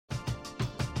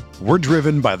We're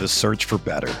driven by the search for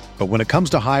better. But when it comes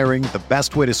to hiring, the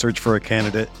best way to search for a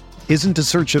candidate isn't to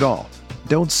search at all.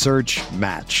 Don't search,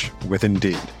 match with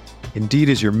Indeed. Indeed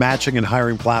is your matching and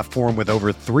hiring platform with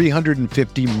over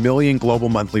 350 million global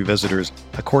monthly visitors,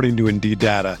 according to Indeed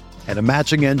data, and a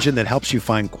matching engine that helps you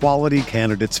find quality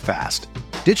candidates fast.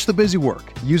 Ditch the busy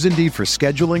work. Use Indeed for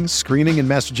scheduling, screening, and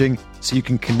messaging so you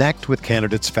can connect with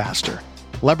candidates faster.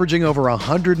 Leveraging over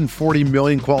 140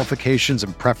 million qualifications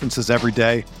and preferences every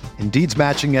day, Indeed's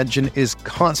matching engine is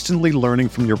constantly learning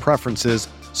from your preferences,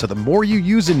 so the more you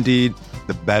use Indeed,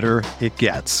 the better it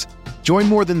gets. Join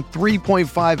more than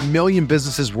 3.5 million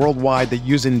businesses worldwide that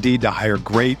use Indeed to hire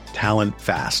great talent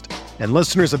fast. And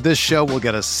listeners of this show will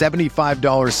get a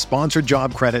 $75 sponsored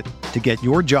job credit to get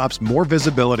your jobs more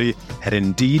visibility at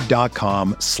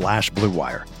Indeed.com/Blue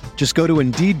Wire. Just go to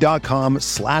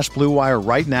Indeed.com/Blue Wire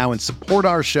right now and support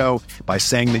our show by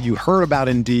saying that you heard about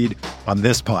Indeed on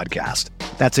this podcast.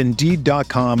 That's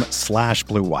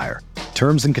Indeed.com/Blue Wire.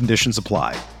 Terms and conditions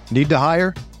apply. Need to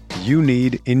hire? You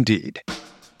need Indeed.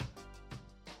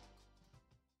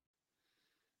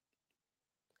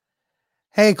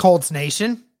 Hey, Colts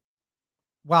Nation.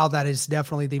 Wow, that is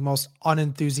definitely the most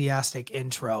unenthusiastic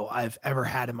intro I've ever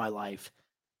had in my life.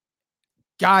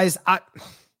 Guys,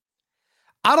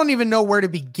 I don't even know where to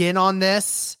begin on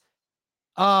this.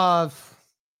 Let's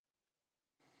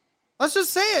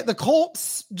just say it. The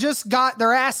Colts just got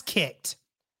their ass kicked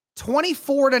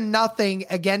 24-0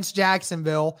 against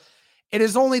Jacksonville. It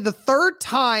is only the third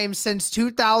time since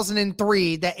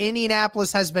 2003 that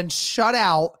Indianapolis has been shut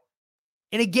out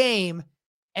in a game,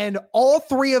 and all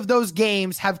three of those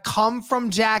games have come from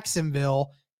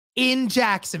Jacksonville in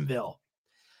Jacksonville.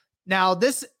 Now,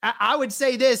 I would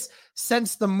say this,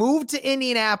 since the move to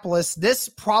Indianapolis, this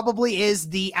probably is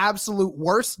the absolute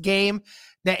worst game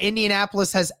that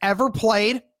Indianapolis has ever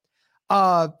played.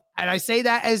 And I say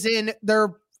that as in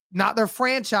not their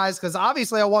franchise, because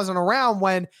obviously I wasn't around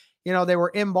when, they were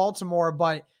in Baltimore,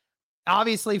 but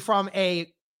obviously from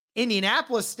a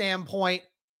Indianapolis standpoint,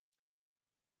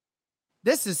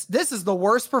 this is the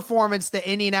worst performance that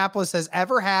Indianapolis has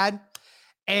ever had.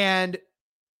 And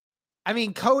I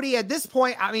mean, Cody, at this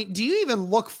point, do you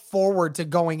even look forward to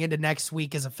going into next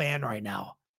week as a fan right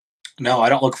now? No, I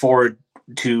don't look forward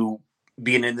to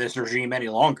being in this regime any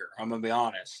longer. I'm going to be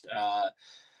honest.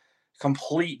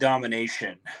 Complete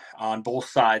domination on both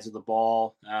sides of the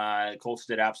ball. Colts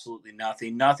did absolutely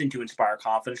nothing to inspire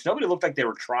confidence. Nobody looked like they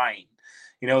were trying.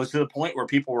 It was to the point where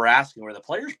people were asking, were the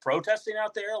players protesting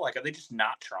out there? Like, are they just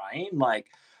not trying? Like,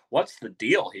 what's the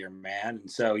deal here, man? And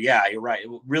so, yeah, you're right.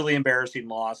 Really embarrassing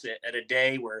loss at a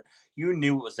day where you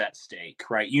knew it was at stake,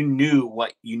 right? You knew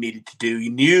what you needed to do.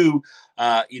 You knew,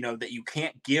 that you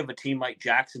can't give a team like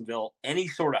Jacksonville any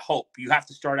sort of hope. You have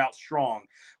to start out strong.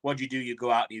 What'd you do? You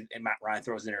go out and Matt Ryan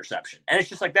throws an interception. And it's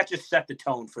just like that just set the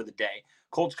tone for the day.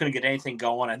 Colts couldn't get anything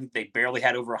going. I think they barely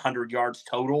had over 100 yards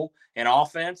total in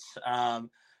offense.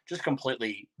 Just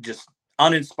completely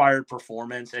uninspired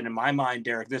performance. And in my mind,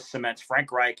 Derek, this cements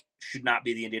Frank Reich should not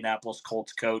be the Indianapolis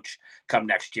Colts coach come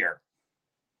next year.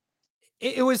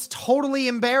 It was totally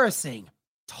embarrassing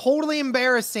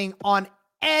on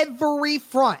every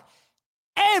front.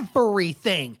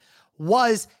 Everything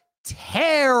was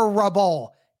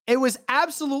terrible. It was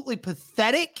absolutely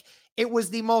pathetic. It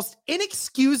was the most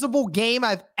inexcusable game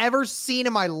I've ever seen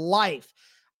in my life.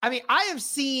 I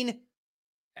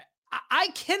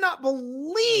cannot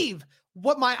believe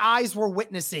what my eyes were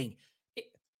witnessing.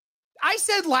 I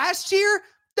said last year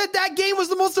that game was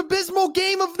the most abysmal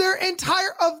game of their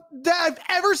that I've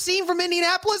ever seen from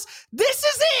Indianapolis. This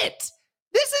is it.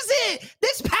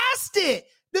 This passed it.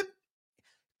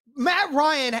 Matt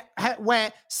Ryan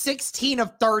went 16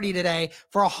 of 30 today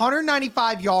for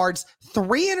 195 yards,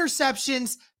 3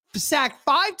 interceptions, sacked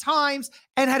 5 times,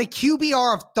 and had a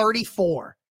QBR of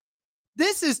 34.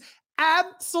 This is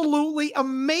absolutely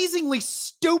amazingly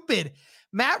stupid.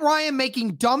 Matt Ryan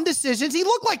making dumb decisions. He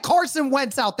looked like Carson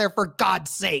Wentz out there, for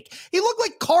God's sake. He looked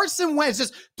like Carson Wentz,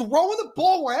 just throwing the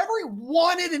ball wherever he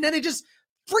wanted, and then it just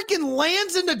freaking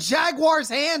lands in the Jaguars'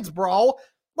 hands, bro.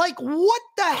 Like, what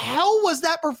the hell was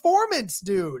that performance,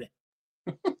 dude?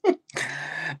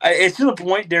 It's to the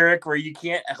point, Derek, where you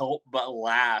can't help but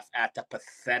laugh at the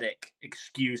pathetic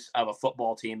excuse of a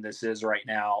football team this is right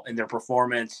now in their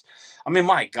performance. I mean,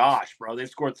 my gosh, bro, they've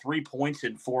scored 3 points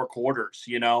in 4 quarters,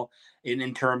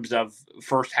 in terms of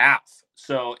first half.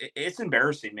 So it's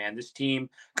embarrassing, man. This team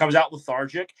comes out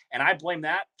lethargic, and I blame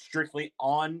that strictly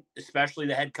on especially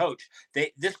the head coach.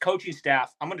 This coaching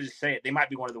staff, I'm going to just say it, they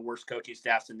might be one of the worst coaching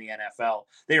staffs in the NFL.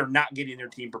 They are not getting their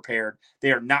team prepared.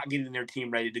 They are not getting their team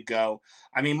ready to go.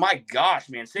 I mean, my gosh,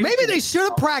 man. Maybe they should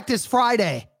have practiced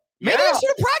Friday. Maybe I should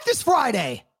have practiced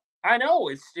Friday. I know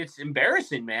it's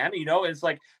embarrassing, man. You know, it's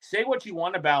like, say what you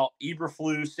want about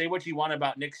Eberflus, say what you want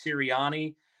about Nick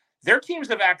Sirianni. Their teams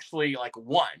have actually like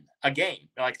won a game.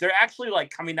 Like they're actually like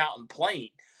coming out and playing.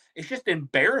 It's just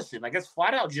embarrassing. Like it's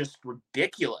flat out just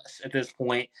ridiculous at this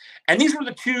point. And these were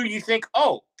the two you think,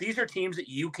 oh, these are teams that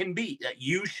you can beat, that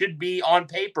you should be on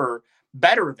paper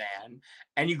better than,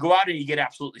 and you go out and you get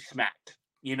absolutely smacked.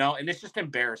 You know, and it's just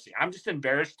embarrassing. I'm just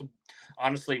embarrassed,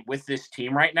 honestly, with this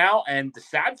team right now. And the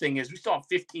sad thing is we still have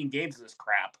 15 games of this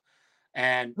crap.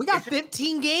 And we got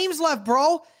 15 games left,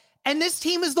 bro. And this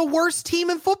team is the worst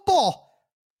team in football.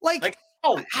 Like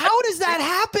how does that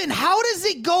happen? How does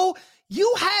it go?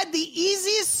 You had the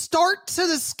easiest start to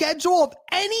the schedule of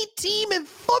any team in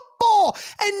football.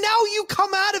 And now you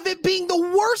come out of it being the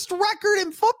worst record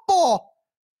in football.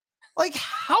 Like,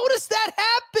 how does that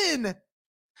happen?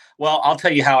 Well, I'll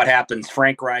tell you how it happens.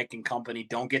 Frank Reich and company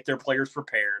don't get their players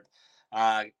prepared.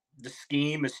 The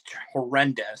scheme is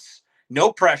horrendous.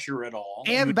 No pressure at all.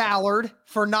 And Ballard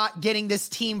for not getting this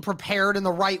team prepared in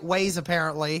the right ways,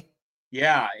 apparently.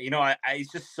 Yeah, you know,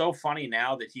 it's just so funny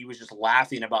now that he was just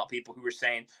laughing about people who were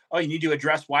saying, oh, you need to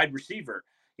address wide receiver.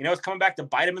 You know, it's coming back to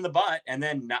bite him in the butt, and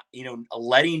then, not, you know,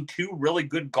 letting two really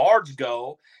good guards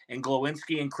go, and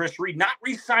Glowinski and Chris Reed, not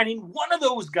re-signing one of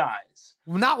those guys.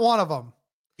 Not one of them.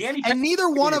 And neither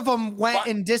one of them went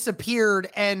and disappeared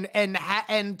and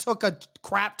took a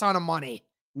crap ton of money.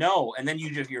 No, and then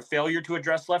your failure to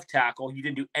address left tackle, you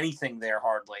didn't do anything there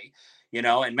hardly, you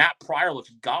know, and Matt Pryor looks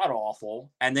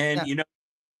god-awful. And then, you know,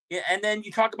 and then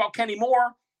you talk about Kenny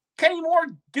Moore. Kenny Moore,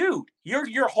 dude,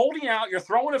 you're holding out, you're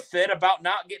throwing a fit about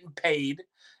not getting paid,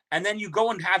 and then you go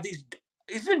and have these –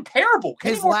 it's been terrible.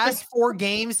 His last 4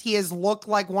 games, he has looked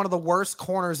like one of the worst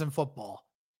corners in football.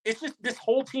 It's just this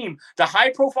whole team, the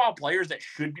high-profile players that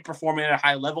should be performing at a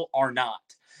high level are not.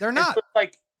 They're not. So,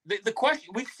 like, the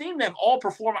question, we've seen them all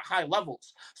perform at high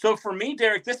levels. So for me,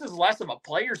 Derek, this is less of a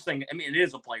players thing. I mean, it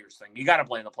is a players thing. You got to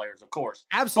blame the players, of course.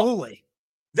 Absolutely.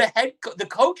 But the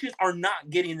coaches are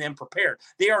not getting them prepared.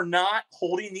 They are not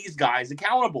holding these guys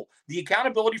accountable. The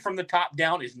accountability from the top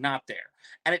down is not there.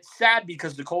 And it's sad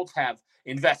because the Colts have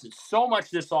invested so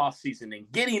much this offseason in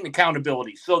getting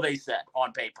accountability, so they said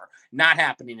on paper, not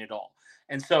happening at all.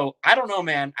 And so I don't know,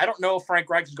 man. I don't know if Frank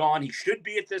Reich's gone. He should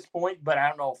be at this point, but I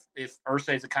don't know if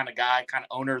Irsay is the kind of guy, kind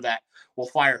of owner that will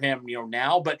fire him, you know,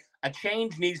 now. But a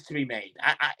change needs to be made.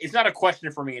 It's not a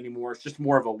question for me anymore. It's just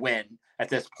more of a win at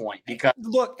this point. Because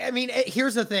look, I mean,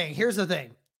 here's the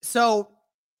thing. So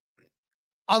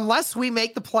unless we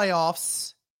make the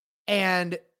playoffs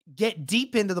and get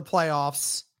deep into the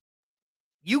playoffs,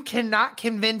 you cannot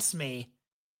convince me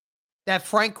that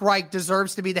Frank Reich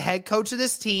deserves to be the head coach of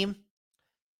this team.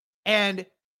 And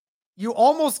you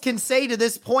almost can say to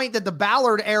this point that the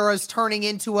Ballard era is turning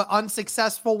into an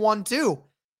unsuccessful one too.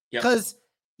 Because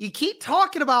you keep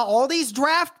talking about all these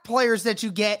draft players that you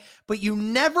get, but you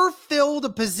never fill the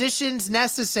positions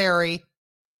necessary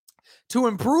to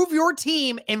improve your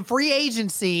team in free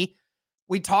agency.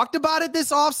 We talked about it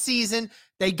this offseason.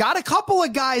 They got a couple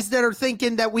of guys that are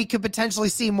thinking that we could potentially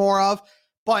see more of,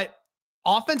 but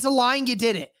offensive line, you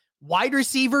did it. Wide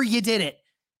receiver, you did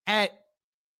it.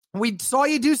 We saw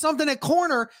you do something at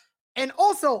corner. And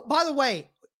also, by the way,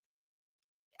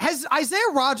 has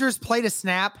Isaiah Rodgers played a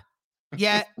snap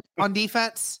yet on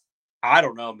defense? I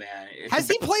don't know, man. Has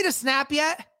he played a snap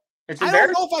yet? I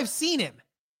don't know if I've seen him.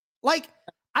 Like,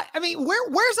 I mean,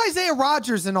 where's Isaiah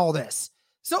Rodgers in all this?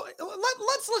 So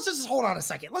let's just hold on a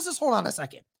second. Let's just hold on a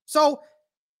second. So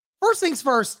first things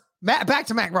first, back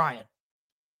to Matt Ryan.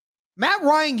 Matt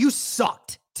Ryan, you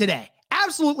sucked today.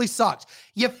 Absolutely sucked.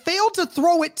 You failed to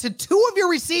throw it to 2 of your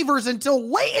receivers until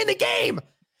late in the game.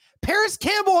 Paris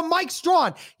Campbell and Mike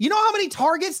Strawn. You know how many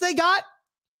targets they got?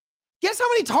 Guess how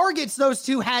many targets those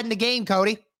 2 had in the game,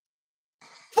 Cody?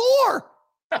 4.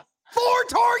 4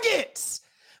 targets.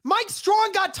 Mike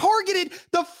Strawn got targeted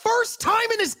the first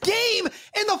time in his game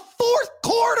in the 4th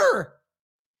quarter.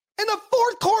 In the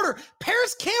 4th quarter,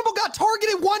 Paris Campbell got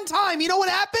targeted 1 time. You know what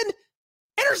happened?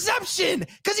 Interception,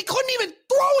 because he couldn't even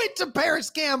throw it to Paris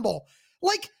Campbell.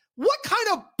 Like, what kind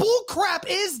of bull crap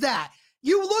is that?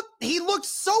 He looked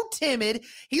so timid.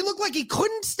 He looked like he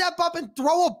couldn't step up and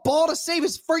throw a ball to save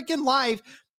his freaking life.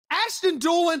 Ashton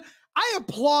Dulin, I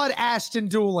applaud Ashton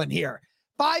Dulin here.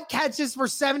 5 catches for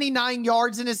 79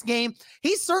 yards in this game.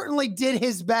 He certainly did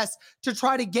his best to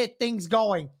try to get things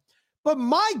going. But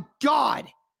my God,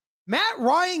 Matt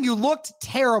Ryan, you looked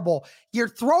terrible. Your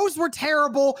throws were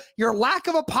terrible. Your lack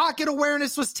of a pocket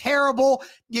awareness was terrible.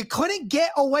 You couldn't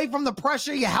get away from the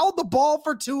pressure. You held the ball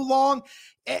for too long.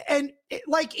 And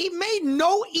he made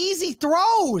no easy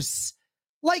throws.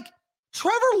 Like,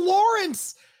 Trevor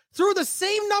Lawrence threw the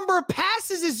same number of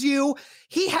passes as you.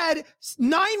 He had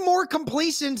 9 more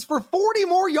completions for 40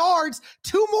 more yards,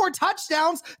 2 more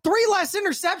touchdowns, 3 less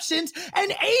interceptions,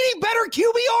 and 80 better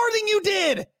QBR than you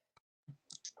did.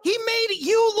 He made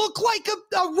you look like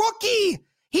a rookie.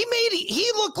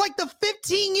 He looked like the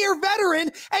 15-year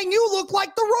veteran, and you look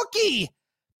like the rookie.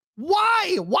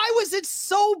 Why? Why was it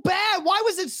so bad? Why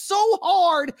was it so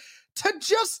hard to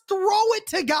just throw it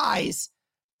to guys?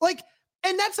 Like,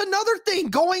 and that's another thing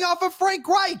going off of Frank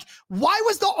Reich. Why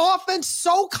was the offense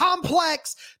so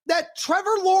complex that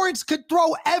Trevor Lawrence could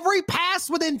throw every pass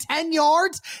within 10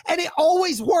 yards and it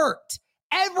always worked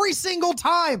every single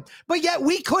time, but yet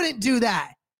we couldn't do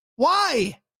that?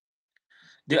 Why?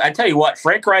 Dude, I tell you what,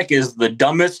 Frank Reich is the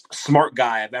dumbest smart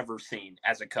guy I've ever seen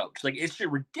as a coach. Like, it's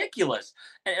just ridiculous.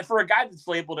 And for a guy that's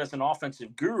labeled as an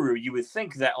offensive guru, you would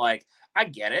think that, like, I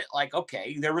get it. Like,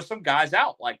 okay, there were some guys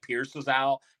out. Like, Pierce was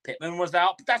out, Pittman was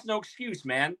out, but that's no excuse,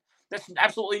 man. That's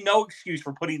absolutely no excuse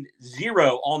for putting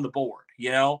 0 on the board,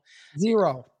 you know?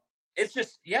 0. It's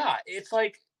just, yeah, it's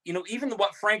like, you know, even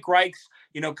what Frank Reich's,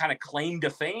 you know, kind of claim to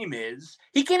fame is,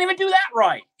 he can't even do that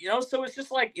right, you know? So it's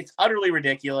just like, it's utterly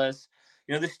ridiculous.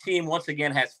 You know, this team, once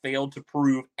again, has failed to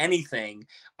prove anything.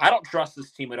 I don't trust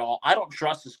this team at all. I don't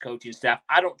trust this coaching staff.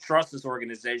 I don't trust this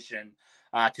organization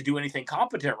to do anything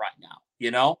competent right now,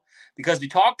 you know, because you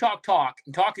talk,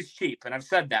 and talk is cheap. And I've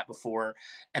said that before.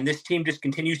 And this team just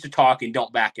continues to talk and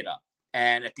don't back it up.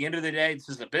 And at the end of the day, this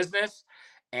is a business.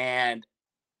 And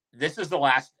this is the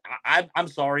last. I'm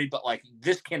sorry, but like,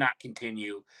 this cannot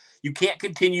continue. You can't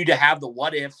continue to have the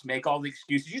what ifs, make all the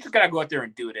excuses. You just got to go out there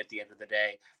and do it at the end of the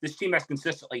day. This team has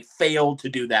consistently failed to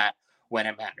do that when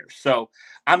it matters. So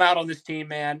I'm out on this team,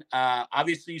 man.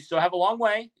 Obviously, you still have a long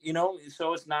way, you know,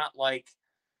 so it's not like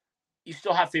you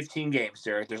still have 15 games,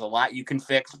 Derek. There's a lot you can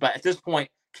fix. But at this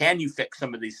point, can you fix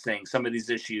some of these things, some of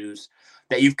these issues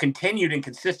that you've continued and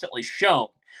consistently shown?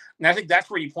 And I think that's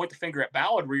where you point the finger at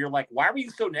Ballard, where you're like, why were you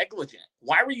so negligent?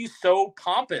 Why were you so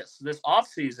pompous this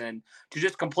offseason to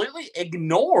just completely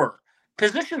ignore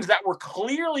positions that were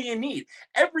clearly in need?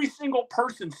 Every single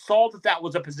person saw that that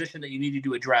was a position that you needed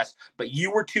to address, but you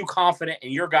were too confident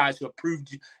in your guys who have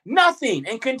proved nothing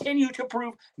and continue to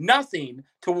prove nothing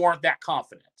to warrant that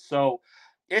confidence. So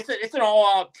it's an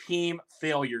all-out team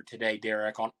failure today,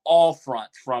 Derek, on all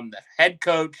fronts, from the head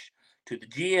coach to the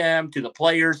GM, to the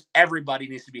players. Everybody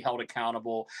needs to be held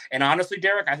accountable. And honestly,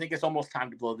 Derek, I think it's almost time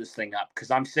to blow this thing up,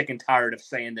 because I'm sick and tired of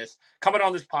saying this, coming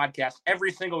on this podcast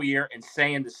every single year and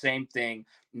saying the same thing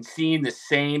and seeing the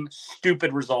same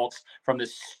stupid results from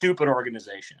this stupid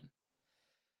organization.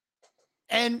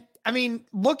 And, I mean,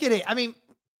 look at it. I mean,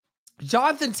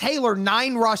 Jonathan Taylor,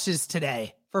 9 rushes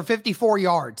today for 54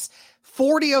 yards.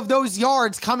 40 of those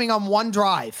yards coming on one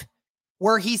drive,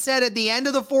 where he said at the end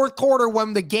of the fourth quarter,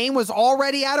 when the game was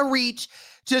already out of reach,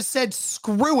 just said,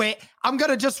 screw it. I'm going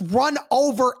to just run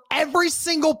over every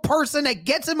single person that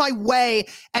gets in my way.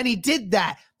 And he did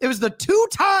that. It was the 2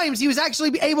 times he was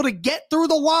actually able to get through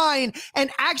the line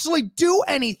and actually do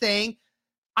anything.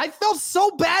 I felt so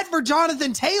bad for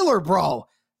Jonathan Taylor, bro.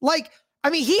 Like,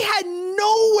 I mean, he had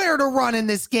nowhere to run in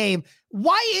this game.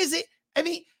 Why is it? I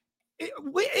mean,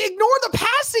 we ignore the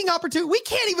passing opportunity. We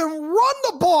can't even run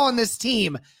the ball on this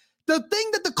team. The thing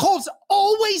that the Colts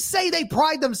always say they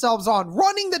pride themselves on,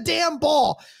 running the damn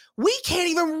ball. We can't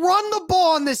even run the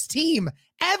ball on this team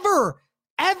ever,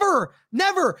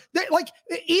 never. Like,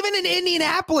 even in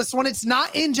Indianapolis, when it's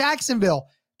not in Jacksonville,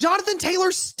 Jonathan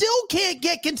Taylor still can't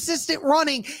get consistent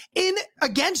running in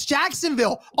against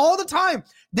Jacksonville all the time.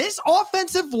 This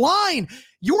offensive line,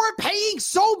 you're paying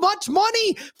so much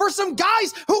money for some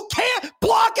guys who can't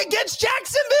block against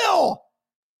Jacksonville.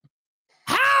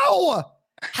 How?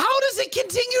 How does it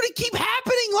continue to keep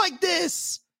happening like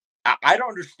this? I don't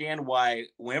understand why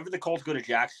whenever the Colts go to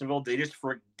Jacksonville, they just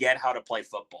forget how to play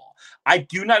football. I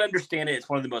do not understand it. It's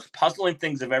one of the most puzzling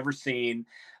things I've ever seen.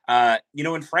 You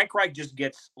know, and Frank Reich just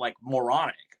gets like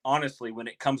moronic, honestly, when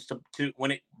it comes to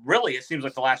when it seems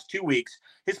like the last 2 weeks,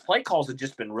 his play calls have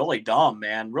just been really dumb,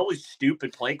 man, really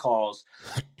stupid play calls.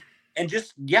 And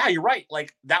just, yeah, you're right.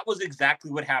 Like, that was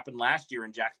exactly what happened last year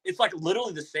in Jacksonville. It's like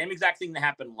literally the same exact thing that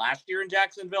happened last year in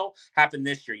Jacksonville happened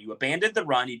this year. You abandoned the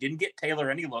run. You didn't get Taylor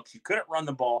any looks. You couldn't run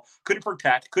the ball, couldn't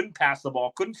protect, couldn't pass the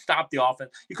ball, couldn't stop the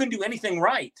offense. You couldn't do anything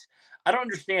right. I don't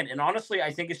understand. And honestly,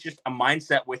 I think it's just a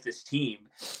mindset with this team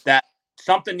that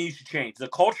something needs to change. The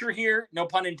culture here, no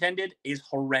pun intended, is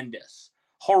horrendous.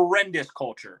 Horrendous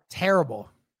culture. Terrible.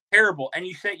 And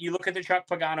you look at the Chuck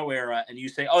Pagano era and you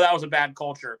say, oh, that was a bad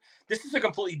culture. This is a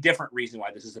completely different reason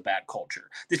why this is a bad culture.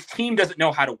 This team doesn't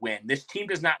know how to win. This team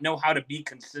does not know how to be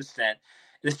consistent.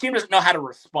 This team doesn't know how to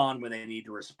respond when they need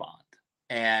to respond.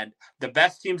 And the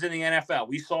best teams in the NFL,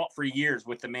 we saw it for years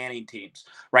with the Manning teams,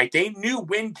 right? They knew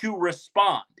when to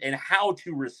respond and how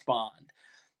to respond.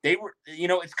 They were,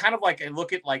 it's kind of like I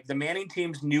look at like the Manning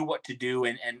teams knew what to do.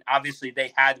 And obviously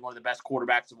they had one of the best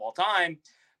quarterbacks of all time,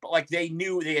 but like they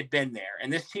knew they had been there.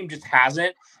 And this team just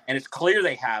hasn't. And it's clear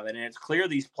they haven't. And it's clear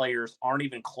these players aren't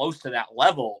even close to that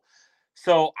level.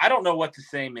 So I don't know what to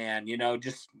say, man,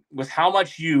 just with how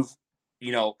much you've,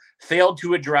 failed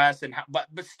to address but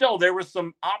still there was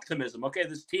some optimism. Okay,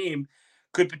 this team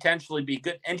could potentially be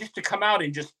good. And just to come out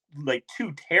in just like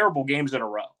 2 terrible games in a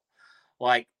row,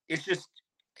 like it's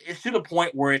to the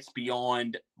point where it's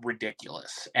beyond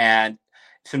ridiculous. And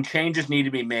some changes need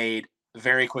to be made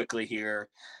very quickly here.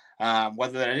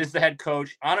 Whether that is the head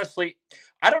coach, honestly,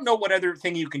 I don't know what other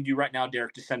thing you can do right now,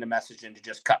 Derek, to send a message in to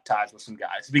just cut ties with some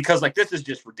guys, because like this is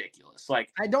just ridiculous. Like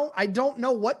I don't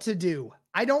know what to do.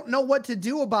 I don't know what to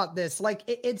do about this. Like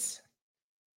it's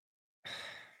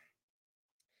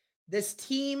this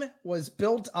team was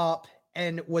built up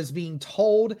and was being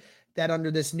told that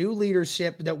under this new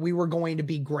leadership that we were going to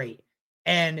be great.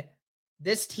 And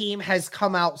this team has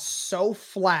come out so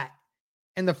flat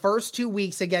in the first 2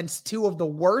 weeks against 2 of the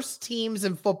worst teams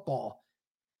in football.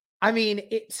 I mean,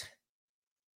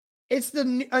 it's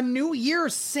a new year,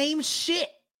 same shit.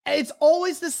 It's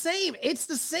always the same. It's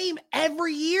the same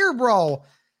every year, bro.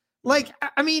 Like,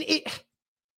 I mean,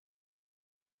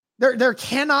 there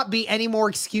cannot be any more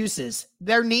excuses.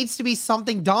 There needs to be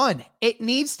something done. It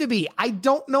needs to be. I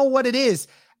don't know what it is.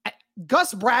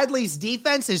 Gus Bradley's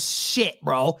defense is shit,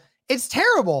 bro. It's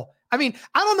terrible. I mean,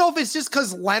 I don't know if it's just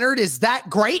because Leonard is that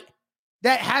great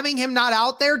that having him not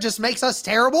out there just makes us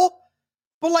terrible.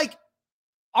 But like,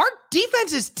 our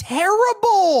defense is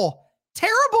terrible.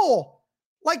 Terrible.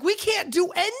 Like, we can't do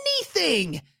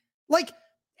anything. Like,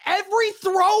 every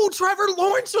throw, Trevor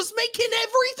Lawrence was making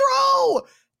every throw.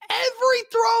 Every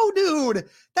throw, dude.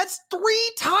 That's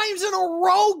 3 times in a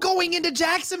row going into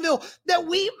Jacksonville that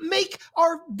we make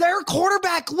their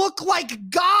quarterback look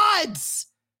like gods.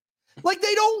 Like,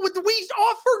 we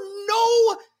offer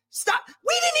no stop.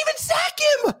 We didn't even sack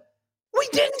him. We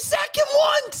didn't sack him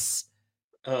once.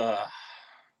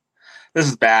 This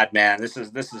is bad, man. This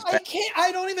is bad.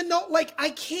 I don't even know. Like, I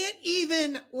can't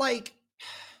even, like,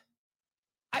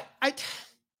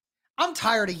 I'm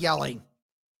tired of yelling.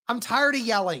 I'm tired of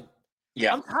yelling.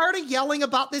 Yeah. I'm tired of yelling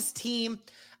about this team.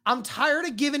 I'm tired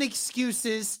of giving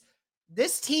excuses.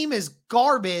 This team is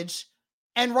garbage.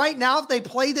 And right now, if they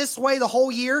play this way the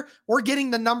whole year, we're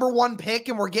getting the number 1 pick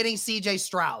and we're getting CJ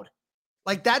Stroud.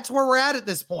 Like, that's where we're at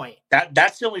this point.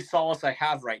 That's the only solace I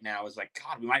have right now is like,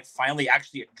 God, we might finally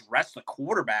actually address the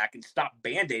quarterback and stop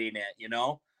band-aiding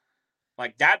it,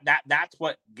 Like that's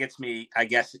what gets me, I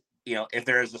guess, if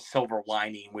there is a silver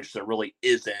lining, which there really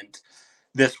isn't,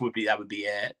 that would be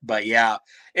it. But yeah,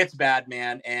 it's bad,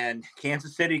 man. And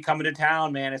Kansas City coming to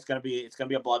town, man, it's gonna be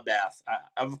a bloodbath.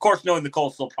 Of course, knowing the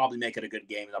Colts, they'll probably make it a good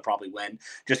game and they'll probably win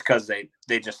just because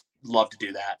they just love to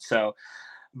do that. So,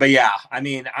 but yeah, I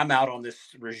mean, I'm out on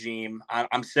this regime.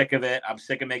 I'm sick of it. I'm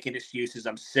sick of making excuses.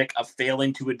 I'm sick of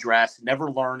failing to address,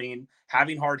 never learning,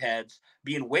 having hard heads,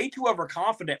 being way too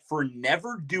overconfident for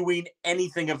never doing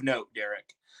anything of note,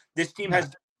 Derek. This team has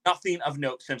nothing of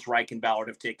note since Reich and Ballard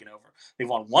have taken over. They've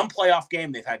won 1 playoff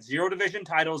game. They've had 0 division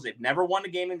titles. They've never won a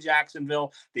game in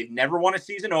Jacksonville. They've never won a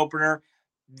season opener.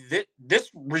 This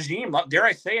regime, dare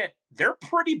I say it, they're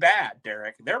pretty bad,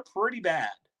 Derek. They're pretty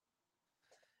bad.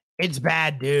 It's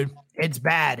bad, dude. It's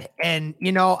bad. And,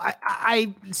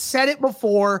 I said it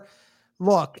before.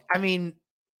 Look, I mean,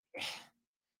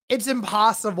 it's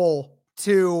impossible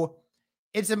to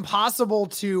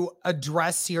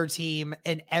address your team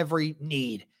in every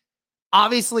need.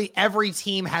 Obviously, every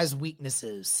team has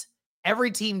weaknesses. Every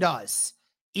team does.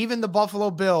 Even the Buffalo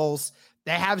Bills,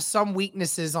 they have some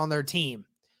weaknesses on their team.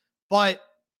 But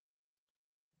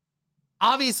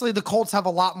obviously, the Colts have a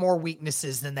lot more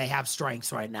weaknesses than they have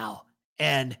strengths right now.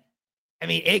 And, I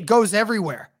mean, it goes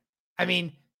everywhere. I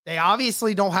mean, they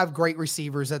obviously don't have great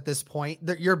receivers at this point.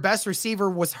 Your best receiver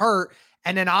was hurt,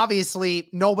 and then obviously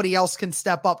nobody else can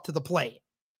step up to the plate.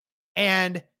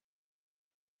 And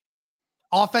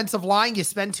offensive line, you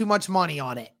spend too much money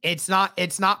on it. It's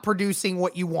not producing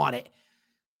what you wanted.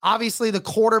 Obviously, the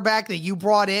quarterback that you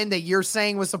brought in that you're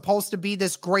saying was supposed to be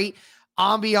this great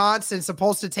ambiance and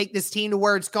supposed to take this team to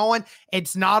where it's going,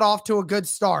 it's not off to a good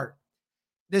start.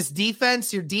 This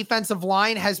defense, your defensive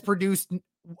line has produced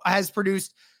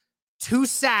 2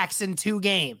 sacks in 2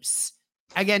 games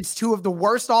against 2 of the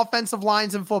worst offensive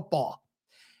lines in football.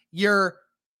 Your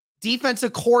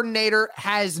defensive coordinator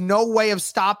has no way of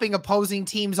stopping opposing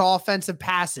teams' offensive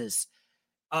passes.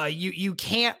 You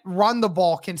can't run the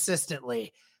ball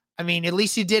consistently. I mean, at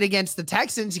least you did against the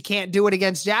Texans. You can't do it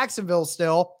against Jacksonville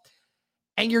still.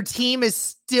 And your team is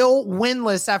still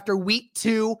winless after week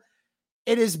 2.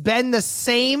 It has been the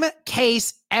same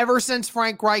case ever since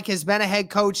Frank Reich has been a head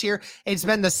coach here. It's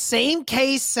been the same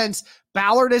case since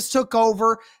Ballard has took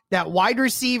over, that wide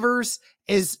receivers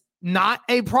is not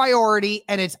a priority,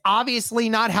 and it's obviously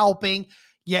not helping.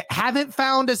 You haven't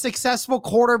found a successful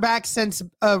quarterback since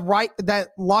that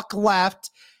Luck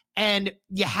left, and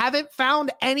you haven't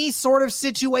found any sort of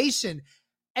situation.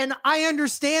 And I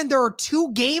understand there are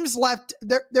 2 games left.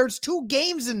 There's 2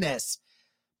 games in this,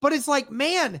 but it's like,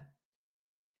 man,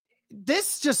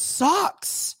 this just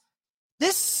sucks.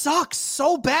 This sucks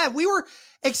so bad. We were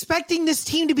expecting this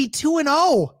team to be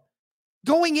 2-0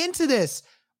 going into this,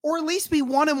 or at least be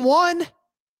 1-1,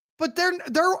 but they're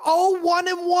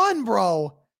 0-1-1,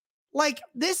 bro. Like,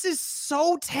 this is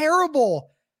so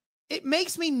terrible. It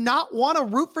makes me not want to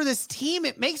root for this team.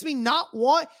 It makes me not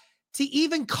want to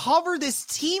even cover this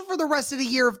team for the rest of the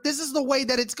year if this is the way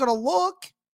that it's going to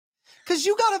look. Because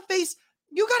you got to face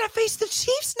the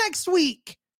Chiefs next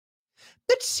week.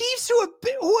 The Chiefs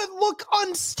who have looked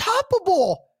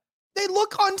unstoppable. They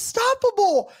look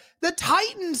unstoppable. The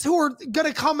Titans who are going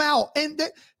to come out, and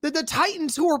the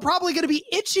Titans who are probably going to be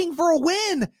itching for a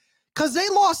win because they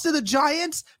lost to the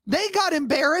Giants. They got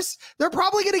embarrassed. They're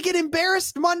probably going to get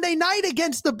embarrassed Monday night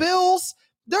against the Bills.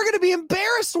 They're going to be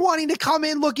embarrassed wanting to come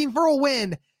in looking for a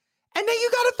win. And then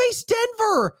you got to face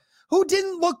Denver, who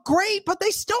didn't look great, but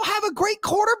they still have a great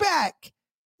quarterback.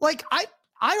 Like, I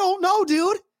don't know,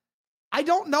 dude. I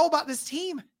don't know about this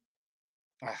team.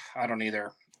 I don't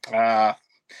either.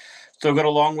 Still got a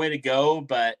long way to go,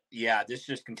 but yeah, this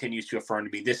just continues to affirm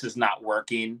to me this is not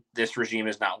working. This regime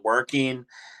is not working,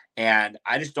 and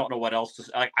I just don't know what else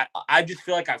to like. I just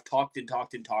feel like I've talked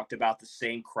about the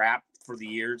same crap for the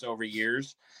years over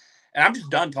years, and I'm just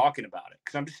done talking about it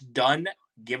because I'm just done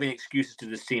giving excuses to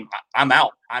this team. I'm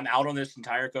out. I'm out on this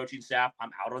entire coaching staff.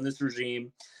 I'm out on this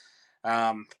regime.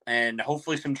 And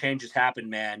hopefully some changes happen,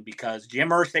 man, because Jim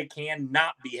Irsay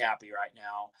cannot be happy right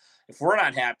now. If we're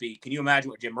not happy, can you imagine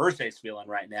what Jim Irsay's feeling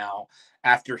right now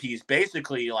after he's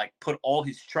basically like put all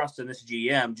his trust in this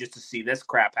GM just to see this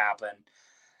crap happen?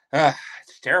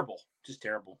 It's terrible. Just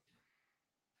terrible.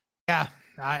 Yeah.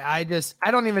 I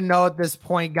don't even know at this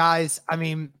point, guys. I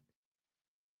mean,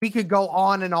 we could go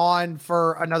on and on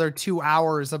for another 2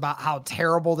 hours about how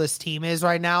terrible this team is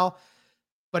right now,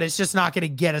 but it's just not going to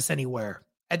get us anywhere.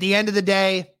 At the end of the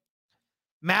day,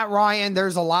 Matt Ryan,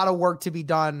 there's a lot of work to be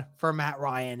done for Matt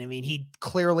Ryan. I mean, he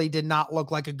clearly did not look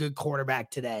like a good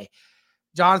quarterback today.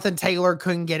 Jonathan Taylor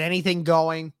couldn't get anything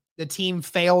going. The team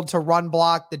failed to run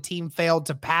block. The team failed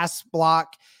to pass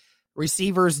block.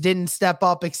 Receivers didn't step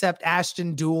up except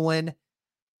Ashton Doolin.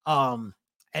 And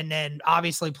then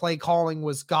obviously play calling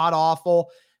was god awful.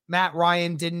 Matt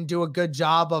Ryan didn't do a good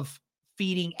job of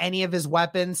feeding any of his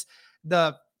weapons.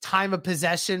 The time of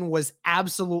possession was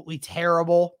absolutely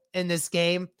terrible in this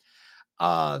game.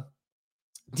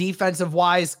 Defensive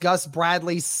wise, Gus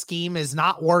Bradley's scheme is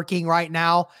not working right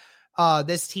now.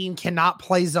 This team cannot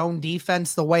play zone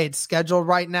defense the way it's scheduled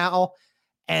right now.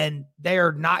 And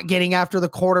they're not getting after the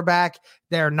quarterback.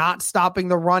 They're not stopping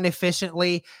the run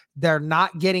efficiently. They're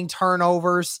not getting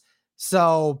turnovers.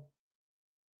 So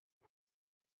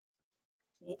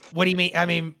what do you mean? I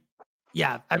mean,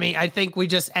 yeah, I think we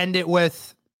just end it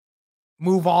with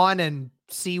move on and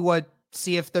see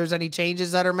if there's any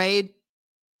changes that are made.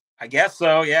 I guess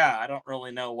so. Yeah. I don't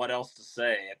really know what else to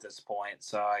say at this point.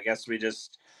 So I guess we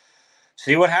just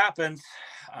see what happens.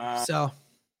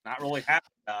 Not really happy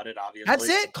about it, obviously. That's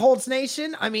it, Colts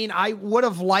Nation. I mean, I would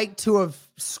have liked to have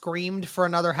screamed for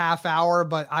another half hour,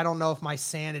 but I don't know if my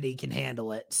sanity can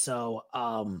handle it. So,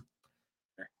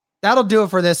 that'll do it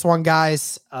for this one,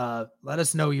 guys. Let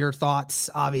us know your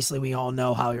thoughts. Obviously, we all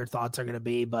know how your thoughts are going to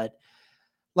be, but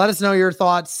let us know your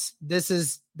thoughts.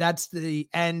 That's the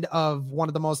end of one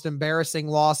of the most embarrassing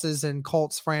losses in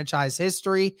Colts franchise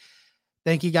history.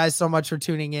 Thank you guys so much for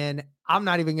tuning in. I'm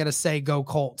not even going to say go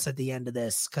Colts at the end of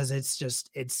this because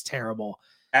it's terrible.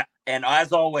 And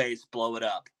as always, blow it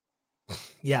up.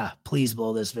 Yeah, please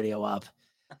blow this video up.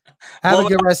 Have a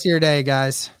good rest of your day,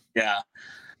 guys. Yeah.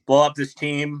 Blow up this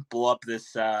team. Blow up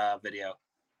this video.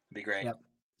 It'd be great. Yep.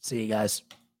 See you guys.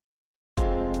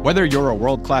 Whether you're a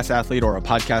world-class athlete or a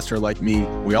podcaster like me,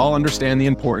 we all understand the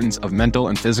importance of mental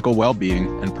and physical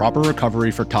well-being and proper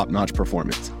recovery for top-notch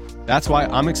performance. That's why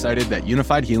I'm excited that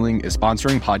Unified Healing is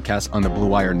sponsoring podcasts on the Blue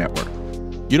Wire Network.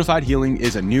 Unified Healing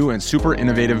is a new and super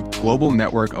innovative global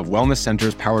network of wellness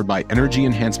centers powered by Energy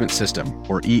Enhancement System,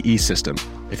 or EE System.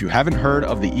 If you haven't heard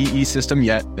of the EE System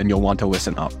yet, then you'll want to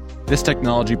listen up. This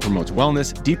technology promotes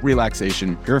wellness, deep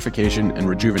relaxation, purification, and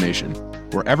rejuvenation.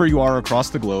 Wherever you are across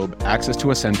the globe, access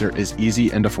to a center is easy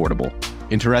and affordable.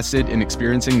 Interested in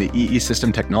experiencing the EE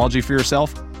System technology for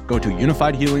yourself? Go to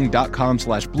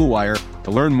unifiedhealing.com/bluewire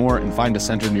to learn more and find a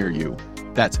center near you.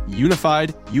 That's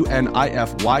unified,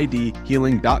 UNIFYD,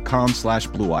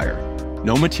 healing.com/bluewire.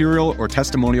 No material or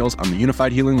testimonials on the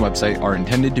Unified Healing website are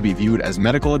intended to be viewed as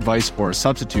medical advice or a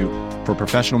substitute for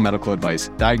professional medical advice,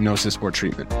 diagnosis, or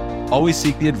treatment. Always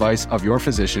seek the advice of your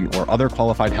physician or other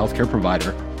qualified healthcare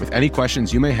provider with any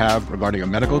questions you may have regarding a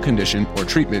medical condition or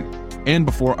treatment and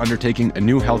before undertaking a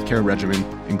new healthcare regimen,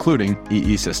 including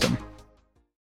EE System.